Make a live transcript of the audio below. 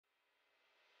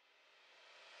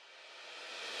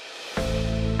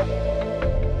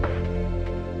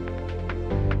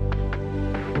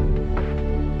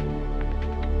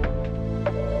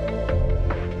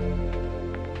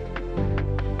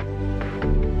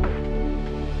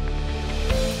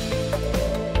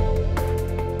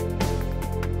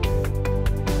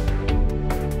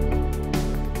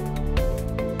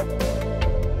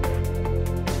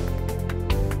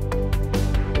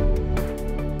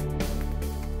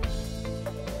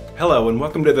Hello and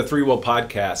welcome to the Three Will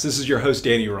Podcast. This is your host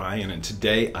Danny Ryan, and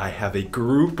today I have a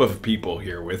group of people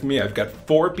here with me. I've got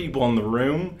 4 people in the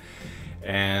room,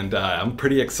 and I'm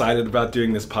pretty excited about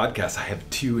doing this podcast. I have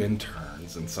 2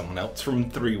 interns and someone else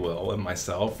from Three Will and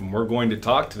myself, and we're going to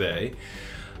talk today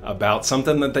about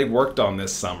something that they worked on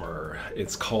this summer.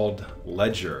 It's called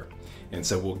Ledger, and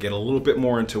so we'll get a little bit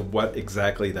more into what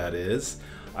exactly that is.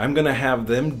 I'm going to have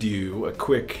them do a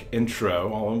quick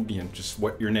intro, just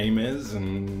what your name is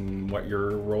and what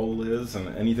your role is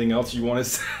and anything else you want to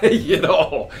say. You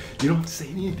don't have to say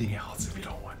anything else if you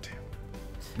don't want to.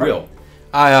 Real.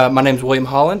 Hi, my name's William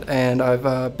Holland, and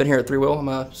I've been here at Three Will. I'm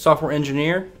a software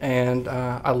engineer, and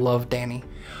I love Danny.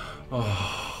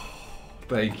 Oh,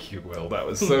 thank you, Will. That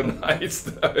was so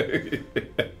nice.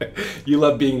 You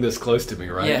love being this close to me,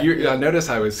 right? Yeah. I notice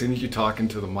how as soon as you talk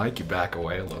into the mic, you back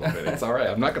away a little bit. It's all right.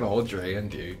 I'm not going to hold your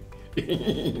hand, dude.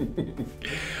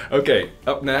 Okay,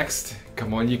 up next.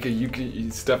 Come on, you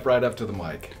step right up to the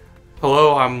mic.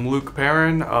 Hello, I'm Luke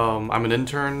Perrin. I'm an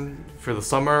intern for the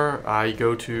summer. I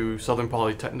go to Southern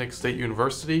Polytechnic State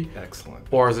University. Excellent.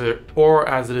 Or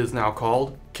as it is now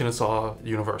called, Kennesaw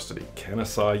University.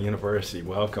 Kennesaw University,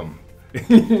 welcome.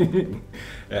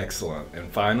 Excellent.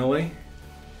 And finally,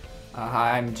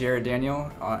 Hi, I'm Jared Daniel,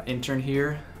 intern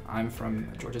here. I'm from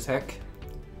Georgia Tech,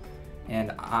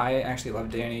 and I actually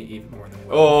love Danny even more than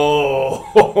Will.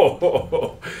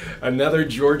 oh, another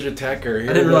Georgia Techer here.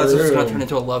 I didn't realize this was going to turn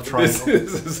into a love triangle.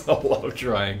 This is a love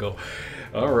triangle.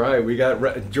 All right, we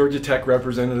got Georgia Tech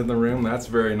represented in the room. That's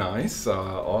very nice.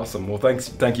 Awesome. Well,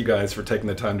 thank you guys for taking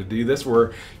the time to do this.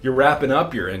 You're wrapping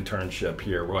up your internship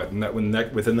here.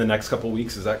 Within the next couple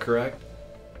weeks? Is that correct?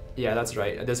 Yeah, that's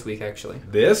right. This week, actually.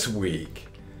 This week,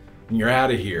 and you're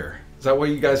out of here. Is that why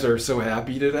you guys are so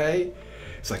happy today?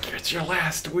 It's like it's your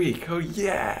last week. Oh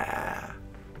yeah.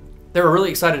 They were really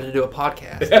excited to do a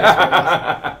podcast.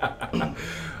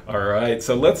 All right,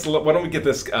 so why don't we get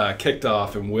this kicked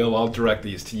off, and Will, I'll direct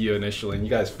these to you initially, and you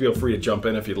guys feel free to jump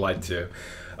in if you'd like to.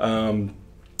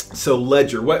 So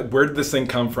Ledger, where did this thing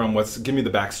come from? Give me the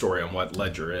backstory on what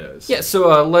Ledger is. Yeah,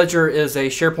 so Ledger is a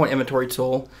SharePoint inventory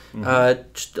tool.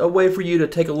 Just a way for you to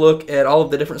take a look at all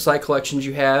of the different site collections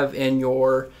you have in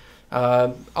your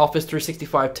Office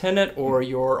 365 tenant or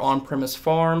your on-premise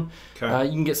farm. Okay.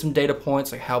 You can get some data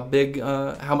points like how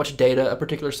much data a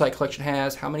particular site collection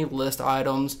has, how many list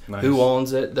items, Nice. who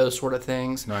owns it, those sort of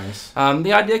things. Nice.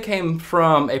 The idea came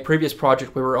from a previous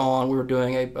project we were on. We were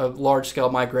doing a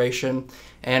large-scale migration,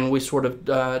 and we sort of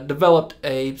developed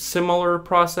a similar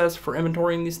process for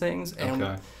inventorying these things.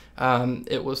 And Okay.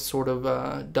 it was sort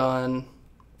of done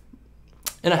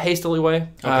in a hastily way,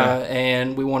 Okay.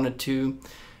 and we wanted to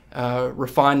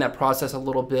refine that process a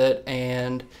little bit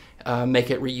and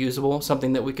make it reusable,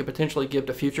 something that we could potentially give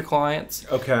to future clients.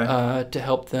 Okay. To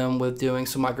help them with doing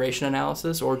some migration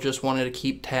analysis or just wanted to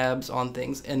keep tabs on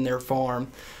things in their farm.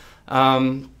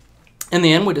 In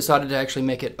the end, we decided to actually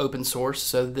make it open source,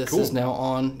 so this is now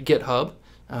on GitHub,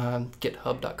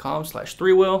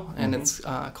 github.com/3will, and it's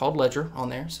called Ledger on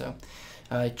there. So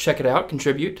check it out,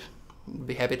 contribute. We'd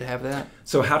be happy to have that.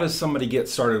 So how does somebody get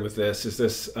started with this? Is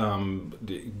this,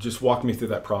 just walk me through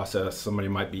that process. Somebody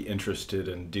might be interested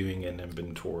in doing an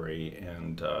inventory,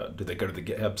 and do they go to the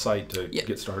GitHub site to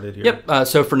get started here? Yep.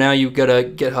 So for now, you go to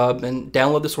GitHub and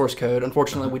download the source code.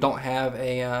 Unfortunately, we don't have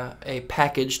a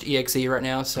packaged exe right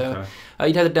now, so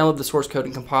you'd have to download the source code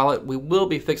and compile it. We will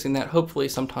be fixing that hopefully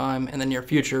sometime in the near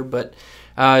future, but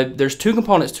there's 2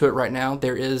 components to it right now.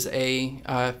 There is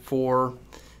for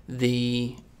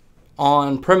the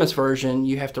on-premise version,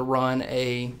 you have to run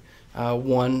a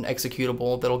one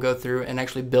executable that'll go through and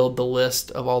actually build the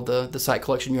list of all the site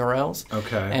collection URLs.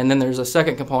 Okay. And then there's a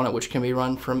second component which can be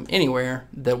run from anywhere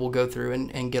that will go through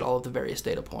and get all of the various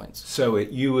data points. So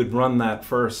you would run that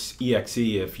first exe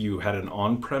if you had an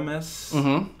on-premise?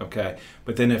 Mm-hmm. Okay.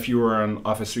 But then if you were on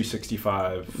Office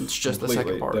 365 It's just the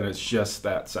second part. Then it's just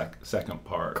that second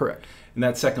part. Correct. And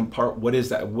that second part, what is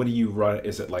that? What do you run?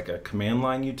 Is it like a command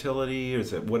line utility? Or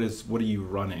is it what are you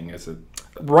running? Is it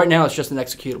Right now it's just an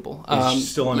executable. It's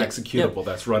still an exexecutable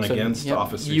that's run against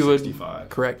Office 365.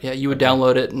 Correct. Yeah, you would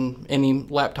download it in any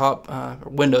laptop,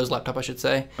 Windows laptop, I should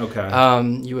say. Okay.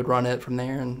 You would run it from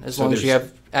there, and as long as you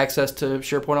have access to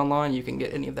SharePoint Online, you can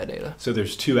get any of that data. So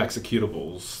there's 2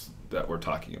 executables that we're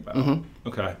talking about.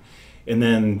 Okay. And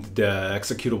then the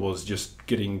executable is just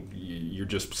you're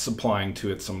just supplying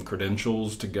to it some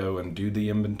credentials to go and do the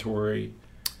inventory.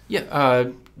 Yeah,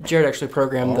 Jared actually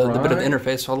programmed the bit of the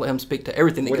interface, so I'll let him speak to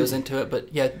everything that goes into it.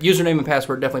 But yeah, username and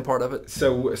password definitely part of it.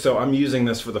 So I'm using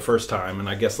this for the first time, and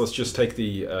I guess let's just take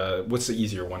the what's the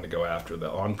easier one to go after,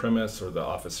 the on-premise or the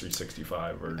Office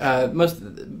 365 version? Most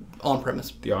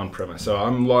on-premise. The on-premise. So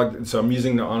I'm logged. So I'm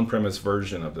using the on-premise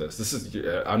version of this. This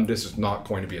is not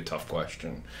going to be a tough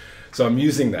question. So I'm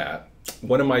using that.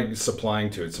 What am I supplying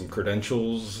to it? Some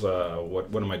credentials?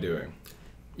 What am I doing?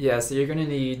 Yeah, so you're going to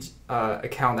need an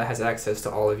account that has access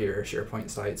to all of your SharePoint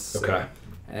sites. Okay. So,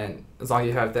 and as long as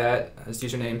you have that, as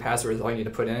username and password is all you need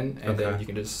to put in, and then you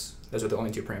can just, those are the only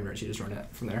two parameters, you just run it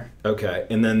from there. Okay,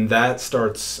 and then that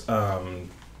starts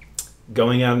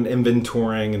going out and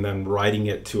inventorying and then writing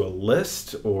it to a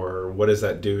list, or what is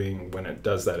that doing when it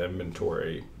does that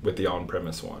inventory with the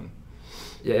on-premise one?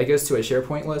 Yeah, it goes to a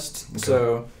SharePoint list. Okay.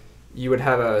 So you would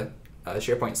have a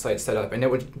SharePoint site set up, and it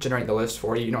would generate the list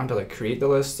for you. You don't have to create the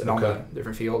list and all the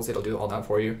different fields. It'll do all that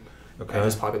for you. Okay. And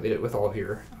just populate it with all of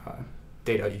your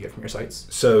data you get from your sites.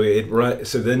 So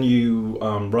so then you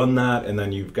run that, and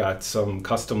then you've got some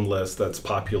custom list that's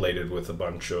populated with a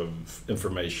bunch of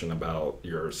information about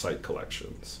your site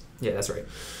collections. Yeah, that's right.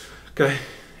 Okay,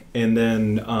 and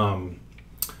then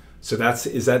so that's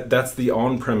the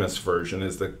on-premise version.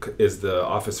 Is the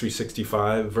Office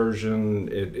 365 version?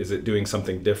 Is it doing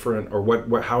something different, or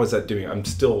what? How is that doing? I'm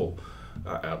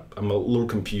a little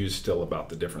confused still about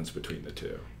the difference between the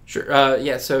two. Sure.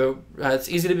 Yeah. So it's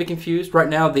easy to be confused. Right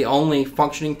now, the only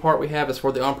functioning part we have is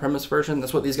for the on-premise version.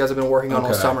 That's what these guys have been working on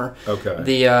all summer. Okay.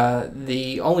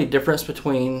 The only difference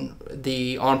between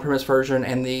the on-premise version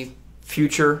and the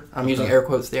future, I'm using air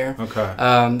quotes there. Okay.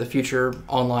 The future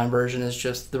online version is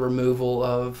just the removal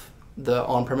of the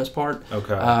on-premise part.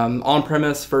 Okay.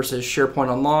 On-premise versus SharePoint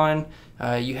Online,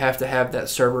 you have to have that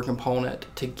server component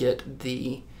to get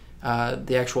the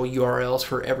actual URLs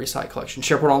for every site collection.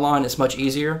 SharePoint Online is much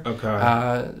easier.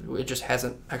 Okay. It just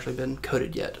hasn't actually been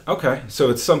coded yet. Okay. So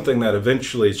it's something that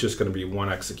eventually is just going to be one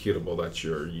executable that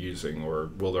you're using, or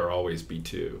will there always be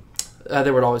two?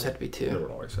 There would always have to be two. There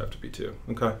would always have to be two.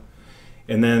 Okay.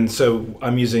 And then, so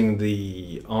I'm using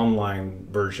the online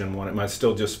version one. Am I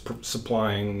still just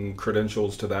supplying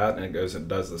credentials to that, and it goes and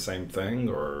does the same thing,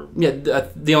 or? Yeah,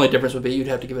 the only difference would be you'd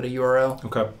have to give it a URL.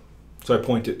 Okay. So I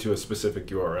point it to a specific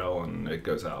URL, and it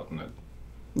goes out, and it.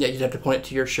 Yeah, you'd have to point it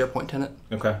to your SharePoint tenant.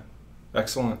 Okay.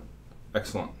 Excellent.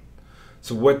 Excellent.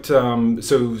 So what?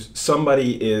 So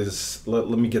somebody is. Let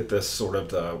me get this sort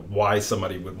of why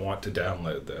somebody would want to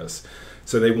download this.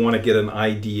 So they want to get an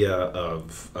idea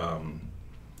of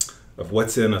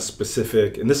what's in a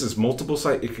specific, and this is multiple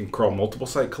site. It can crawl multiple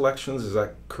site collections. Is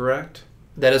that correct?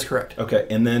 That is correct. Okay,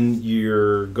 and then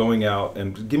you're going out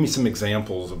and give me some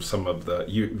examples of some of the.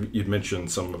 You'd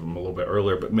mentioned some of them a little bit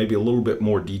earlier, but maybe a little bit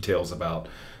more details about.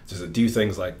 Does it do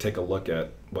things like take a look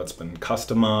at what's been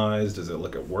customized? Does it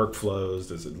look at workflows?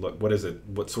 Does it look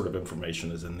what sort of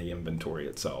information is in the inventory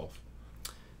itself?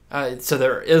 So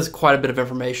there is quite a bit of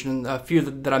information. A few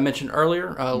that I mentioned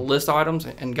earlier, list items,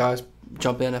 and guys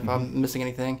jump in if I'm missing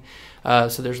anything.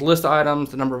 So there's list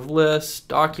items, the number of lists,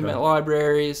 document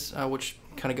libraries, which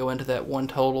kind of go into that one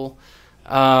total.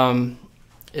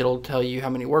 It'll tell you how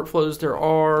many workflows there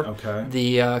are. Okay.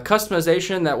 The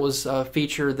customization, that was a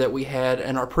feature that we had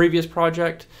in our previous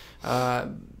project,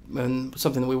 and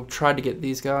something that we tried to get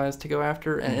these guys to go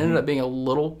after, and it ended up being a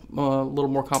little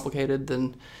more complicated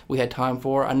than we had time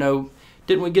for. I know,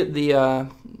 didn't we get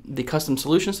the custom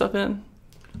solution stuff in?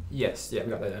 Yes, yeah, we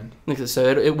got that in. So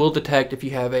it will detect if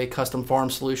you have a custom farm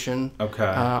solution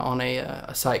on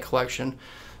a site collection.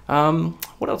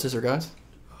 What else is there, guys?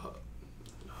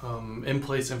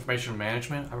 In-place information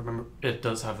management. I remember it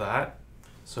does have that.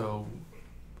 So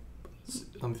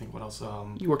let me think what else.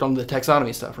 You worked on the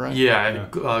taxonomy stuff, right? Yeah.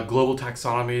 Global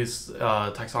taxonomies,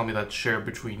 taxonomy that's shared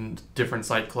between different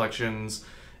site collections.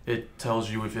 It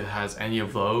tells you if it has any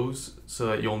of those, so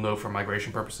that you'll know for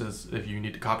migration purposes if you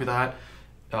need to copy that.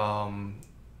 It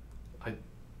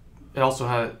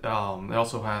also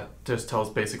just tells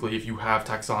basically if you have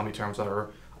taxonomy terms that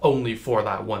are only for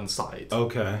that one site.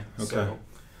 Okay.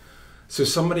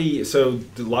 So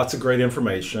lots of great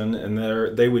information,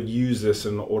 and they would use this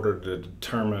in order to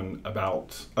determine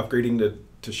about upgrading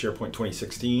to SharePoint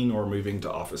 2016 or moving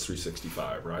to Office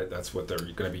 365, right? That's what they're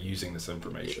going to be using this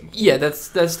information for. Yeah, that's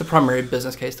the primary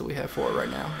business case that we have for it right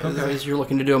now. Okay. As you're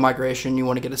looking to do a migration, you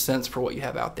want to get a sense for what you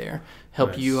have out there.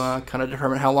 Help you kind of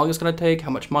determine how long it's going to take,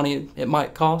 how much money it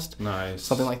might cost. Nice.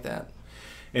 Something like that.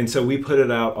 And so we put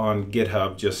it out on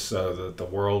GitHub just so that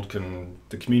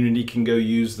the community can go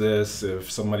use this. If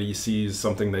somebody sees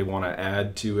something they want to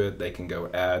add to it, they can go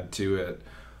add to it.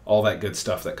 all that good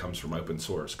stuff that comes from open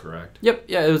source, correct? Yep.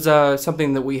 Yeah, it was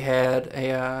something that we had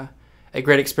a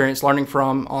great experience learning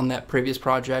from on that previous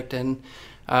project, and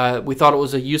we thought it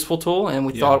was a useful tool, and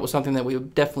we thought it was something that we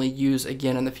would definitely use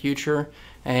again in the future,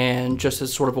 and just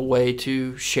as sort of a way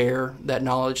to share that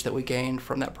knowledge that we gained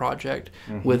from that project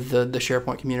with the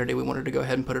SharePoint community. We wanted to go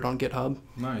ahead and put it on GitHub.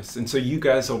 Nice. And so you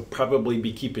guys will probably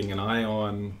be keeping an eye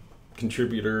on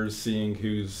contributors, seeing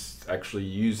who's actually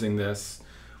using this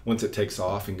once it takes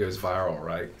off and goes viral,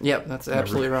 right? Yep, that's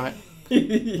absolutely right.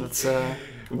 That's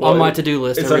on my to-do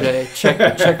list every day. Check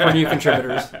for new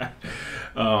contributors.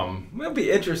 It'll be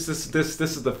interesting. This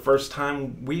is the first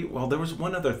time there was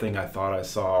one other thing I thought I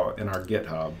saw in our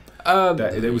GitHub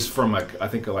that it was from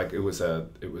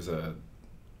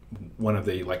one of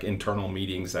the internal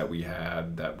meetings that we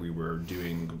had that we were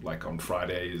doing on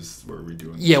Fridays where we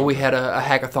doing. Yeah, we had a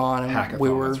hackathon, and we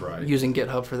were using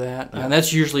GitHub for that, and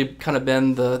that's usually kind of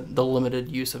been the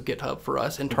limited use of GitHub for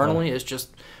us internally. Is just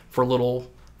for little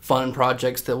fun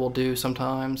projects that we'll do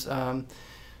sometimes.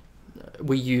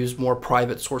 We use more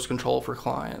private source control for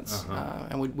clients,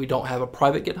 and we don't have a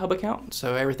private GitHub account,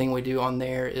 so everything we do on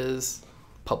there is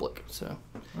public. So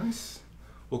nice.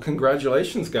 Well,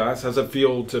 congratulations, guys. How's it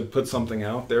feel to put something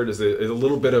out there? Is a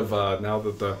little bit of now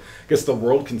that I guess the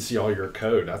world can see all your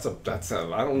code. I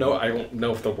don't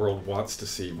know if the world wants to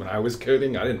see. When I was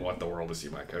coding, I didn't want the world to see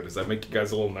my code. Does that make you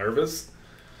guys a little nervous?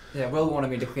 Yeah, Will wanted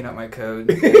me to clean up my code.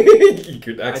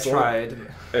 Excellent. I tried.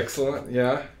 Excellent.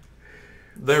 Yeah.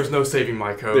 There's no saving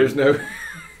my code. There's no.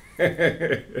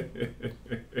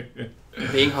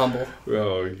 Being humble.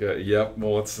 Oh, yep.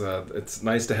 Well, it's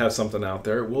nice to have something out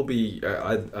there. It will be.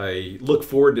 I look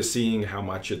forward to seeing how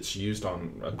much it's used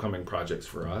on upcoming projects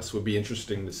for us. It would be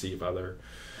interesting to see if other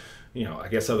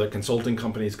consulting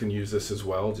companies can use this as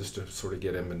well, just to sort of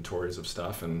get inventories of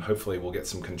stuff, and hopefully we'll get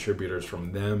some contributors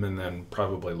from them, and then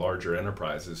probably larger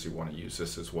enterprises who want to use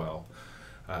this as well.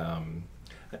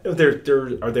 Are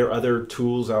there other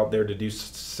tools out there to do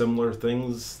similar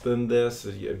things than this?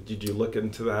 Did you look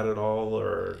into that at all,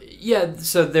 or? Yeah,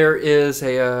 so there is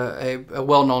a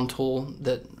well-known tool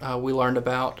that we learned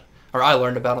about, or I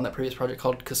learned about on that previous project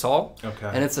called Casal.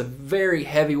 Okay. And it's a very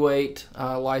heavyweight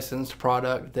licensed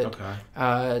product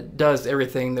that does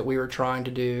everything that we were trying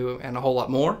to do and a whole lot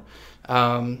more.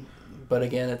 But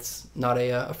again, it's not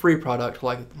a free product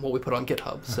like what we put on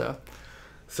GitHub.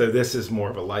 So this is more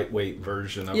of a lightweight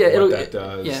version of what that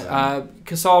does. Yeah,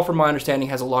 Casal, from my understanding,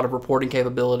 has a lot of reporting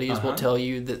capabilities. Will tell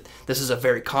you that this is a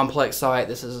very complex site.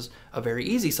 This is a very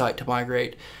easy site to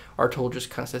migrate. Our tool just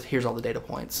kind of says, here's all the data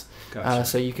points. Gotcha.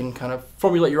 So you can kind of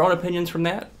formulate your own opinions from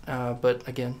that. But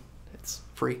again, it's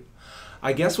free.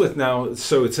 I guess with now,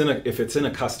 so if it's in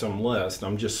a custom list,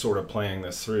 I'm just sort of playing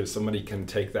this through. Somebody can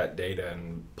take that data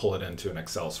and pull it into an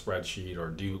Excel spreadsheet or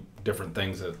do different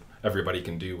things that everybody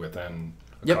can do within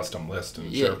a custom list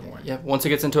in SharePoint. Yeah. Once it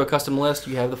gets into a custom list,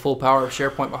 you have the full power of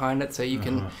SharePoint behind it, so you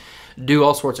can do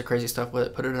all sorts of crazy stuff with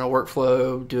it. Put it in a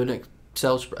workflow, do an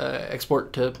Excel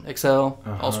export to Excel,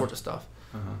 all sorts of stuff.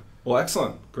 Well,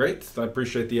 excellent. Great. I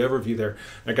appreciate the overview there.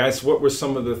 Now, guys, what were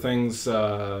some of the things,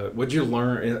 what'd you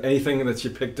learn, anything that you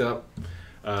picked up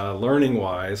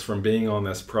learning-wise from being on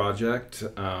this project?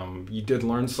 You did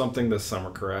learn something this summer,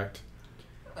 correct?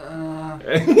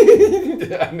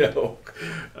 I know.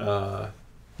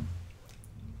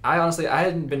 I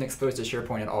hadn't been exposed to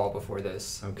SharePoint at all before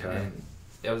this. Okay. And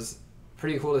it was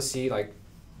pretty cool to see a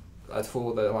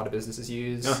tool that a lot of businesses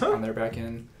use on their back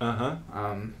end.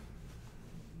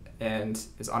 And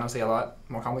it's honestly a lot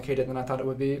more complicated than I thought it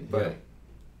would be, but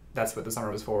that's what the summer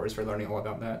was for, is for learning all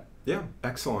about that. Yeah,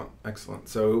 excellent.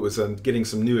 So it was getting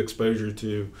some new exposure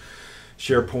to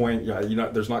SharePoint.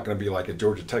 There's not going to be at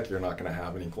Georgia Tech, you're not going to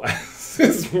have any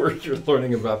classes where you're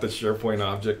learning about the SharePoint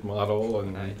object model.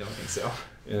 And I don't think so.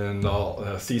 And all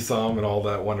CSOM and all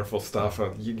that wonderful stuff.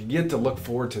 You get to look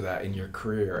forward to that in your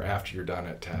career after you're done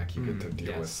at Tech. You get to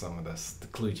deal with some of the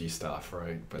kludgy stuff,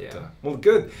 right? But well,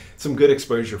 good. Some good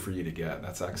exposure for you to get.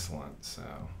 That's excellent. So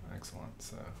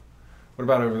what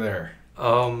about over there?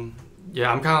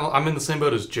 Yeah, I'm in the same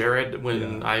boat as Jared.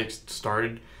 When I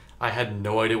started, I had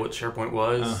no idea what SharePoint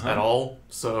was at all.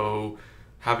 So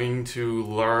having to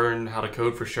learn how to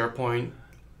code for SharePoint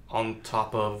on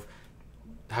top of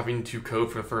having to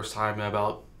code for the first time in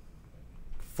about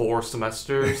 4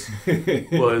 semesters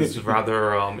was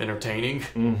rather entertaining.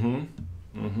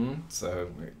 So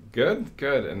good.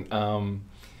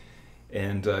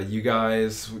 And you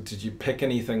guys, did you pick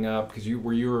anything up? Because you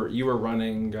were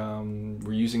running,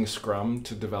 were you using Scrum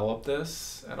to develop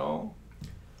this at all?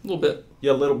 A little bit.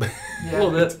 Yeah, a little bit. A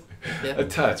little bit. Yeah. A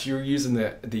touch. You were using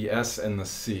the S and the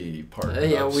C part.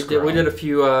 Yeah, of we Scrum. did a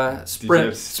few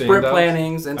sprint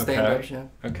plannings and stand-ups. Yeah.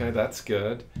 Okay, that's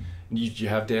good. Did you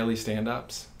have daily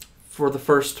stand-ups? For the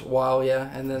first while, yeah,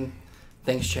 and then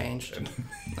things changed.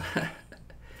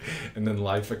 And then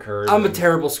life occurred. I'm a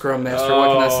terrible Scrum Master.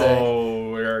 What can I say?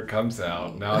 Oh, where it comes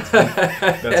out. Now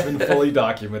that's been fully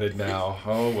documented now.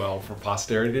 Oh, well, for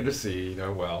posterity to see.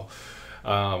 Oh, well.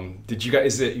 Did you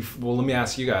guys, well, let me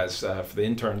ask you guys, for the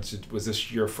interns, was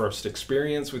this your first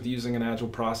experience with using an agile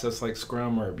process like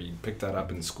Scrum, or have you picked that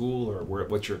up in school, or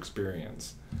what's your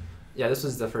experience? Yeah, this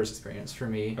was the first experience for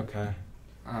me. Okay.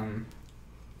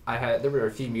 There were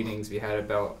a few meetings we had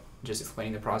about just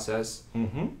explaining the process.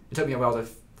 Mm-hmm. It took me a while to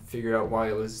figure out why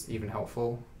it was even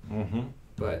helpful, Mm-hmm.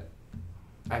 but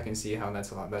I can see how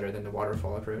that's a lot better than the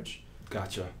waterfall approach.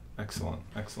 Gotcha. Excellent.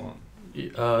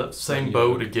 Same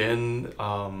boat again.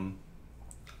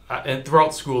 And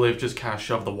throughout school, they've just kind of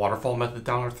shoved the waterfall method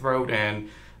down our throat, and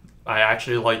I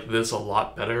actually like this a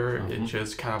lot better. Mm-hmm. It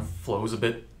just kind of flows a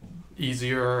bit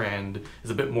easier and is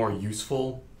a bit more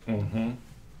useful. Mm-hmm.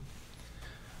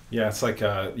 Yeah, it's like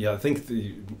I think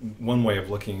the one way of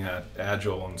looking at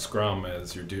Agile and Scrum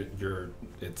is you're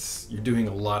doing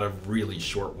a lot of really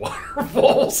short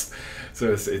waterfalls,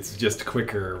 so it's just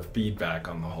quicker feedback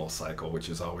on the whole cycle, which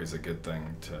is always a good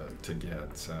thing to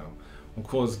get. So, well,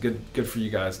 cool. It's good for you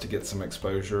guys to get some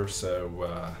exposure.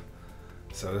 So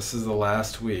this is the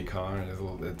last week, huh?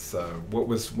 It's what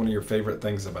was one of your favorite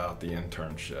things about the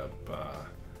internship?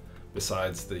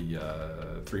 Besides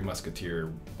the Three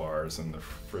Musketeer bars in the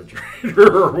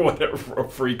refrigerator or whatever, or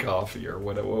free coffee or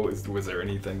what was there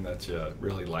anything that you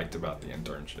really liked about the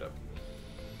internship?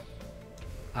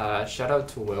 Shout out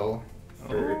to Will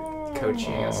for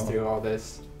coaching us through all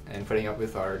this and putting up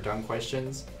with our dumb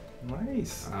questions.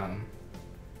 Nice.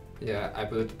 Yeah, I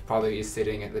would probably be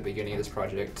sitting at the beginning of this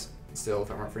project still if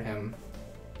it weren't for him,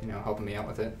 helping me out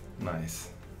with it. Nice.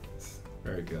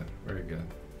 Very good. Very good.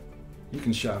 You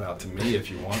can shout out to me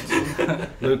if you want to.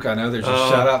 Luke, I know there's a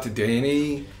shout out to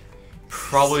Danny.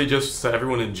 Probably just to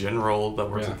everyone in general that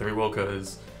works Yeah. at 3Will,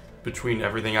 because between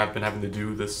everything I've been having to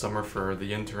do this summer for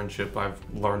the internship, I've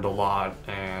learned a lot,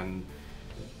 and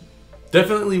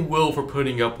definitely Will for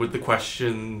putting up with the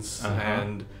questions,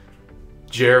 and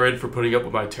Jared for putting up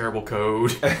with my terrible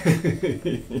code.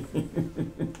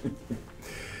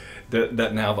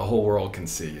 that now the whole world can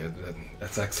see.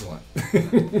 That's excellent.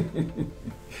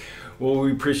 Well,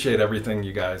 we appreciate everything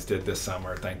you guys did this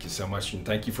summer. Thank you so much, and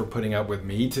thank you for putting up with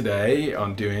me today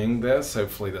on doing this.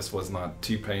 Hopefully this was not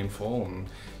too painful, and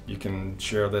you can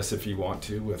share this if you want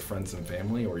to with friends and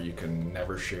family, or you can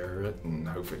never share it and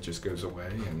hope it just goes away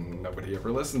and nobody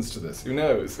ever listens to this. Who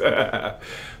knows? But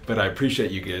I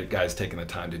appreciate you guys taking the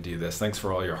time to do this. Thanks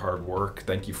for all your hard work.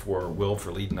 Thank you for Will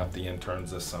for leading up the interns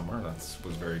this summer. That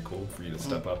was very cool for you to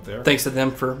step up there. Thanks to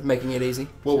them for making it easy.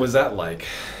 What was that like?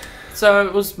 So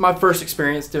it was my first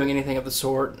experience doing anything of the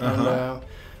sort, and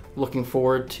looking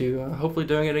forward to hopefully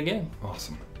doing it again.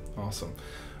 Awesome.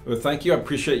 Well, thank you. I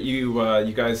appreciate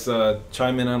you guys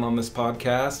chiming in on this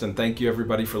podcast, and thank you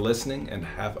everybody for listening, and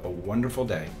have a wonderful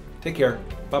day. Take care.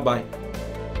 Bye-bye.